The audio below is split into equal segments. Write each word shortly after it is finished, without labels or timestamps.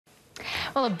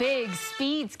Well, a big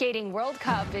speed skating World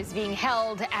Cup is being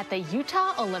held at the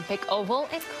Utah Olympic Oval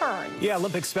in Kearns. Yeah,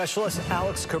 Olympic specialist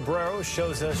Alex Cabrero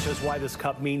shows us just why this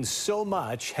cup means so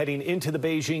much heading into the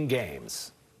Beijing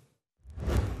Games.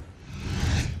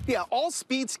 Yeah, all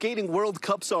speed skating World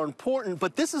Cups are important,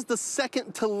 but this is the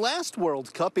second to last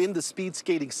World Cup in the speed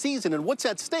skating season. And what's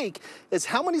at stake is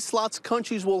how many slots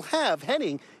countries will have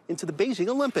heading into the Beijing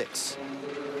Olympics.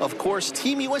 Of course,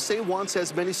 Team USA wants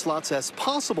as many slots as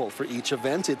possible for each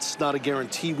event. It's not a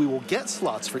guarantee we will get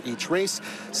slots for each race.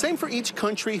 Same for each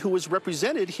country who is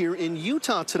represented here in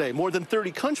Utah today. More than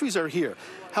 30 countries are here.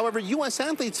 However, U.S.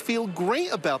 athletes feel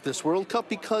great about this World Cup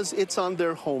because it's on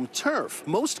their home turf.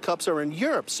 Most cups are in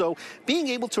Europe, so being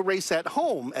able to race at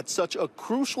home at such a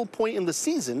crucial point in the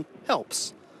season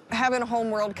helps. Having a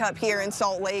home World Cup here in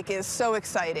Salt Lake is so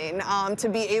exciting. To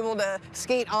be able to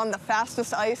skate on the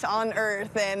fastest ice on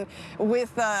earth and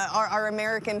with our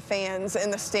American fans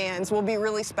in the stands will be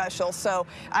really special. So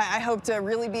I hope to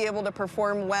really be able to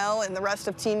perform well and the rest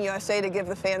of Team USA to give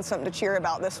the fans something to cheer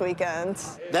about this weekend.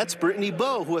 That's Brittany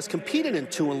Bowe, who has competed in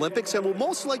 2 Olympics and will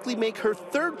most likely make her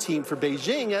 3rd team for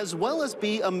Beijing, as well as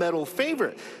be a medal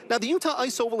favorite. Now, the Utah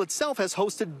Ice Oval itself has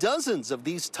hosted dozens of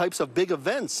these types of big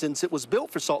events since it was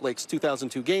built for Salt Lake's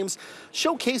 2002 Games.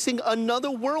 Showcasing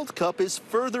another World Cup is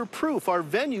further proof our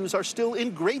venues are still in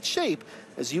great shape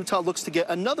as Utah looks to get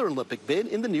another Olympic bid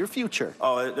in the near future.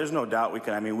 Oh, there's no doubt we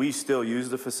can. I mean, we still use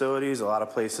the facilities. A lot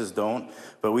of places don't,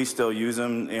 but we still use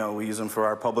them. You know, we use them for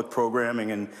our public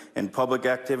programming and public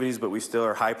activities, but we still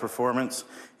are high performance.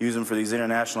 Use them for these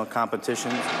international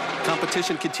competitions.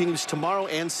 Competition continues tomorrow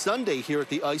and Sunday here at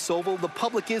the Ice Oval. The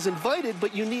public is invited,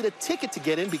 but you need a ticket to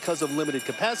get in because of limited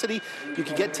capacity. You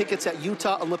can get tickets at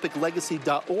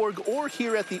UtahOlympicLegacy.org or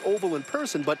here at the Oval in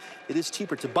person, but it is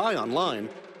cheaper to buy online.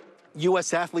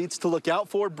 U.S. athletes to look out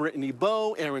for: Brittany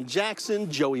Bowe, Aaron Jackson,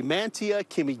 Joey Mantia,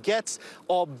 Kimmy Getz,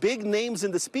 all big names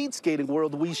in the speed skating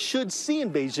world we should see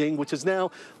in Beijing, which is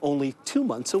now only 2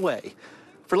 months away.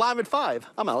 For Live at 5,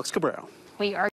 I'm Alex Cabrero. We are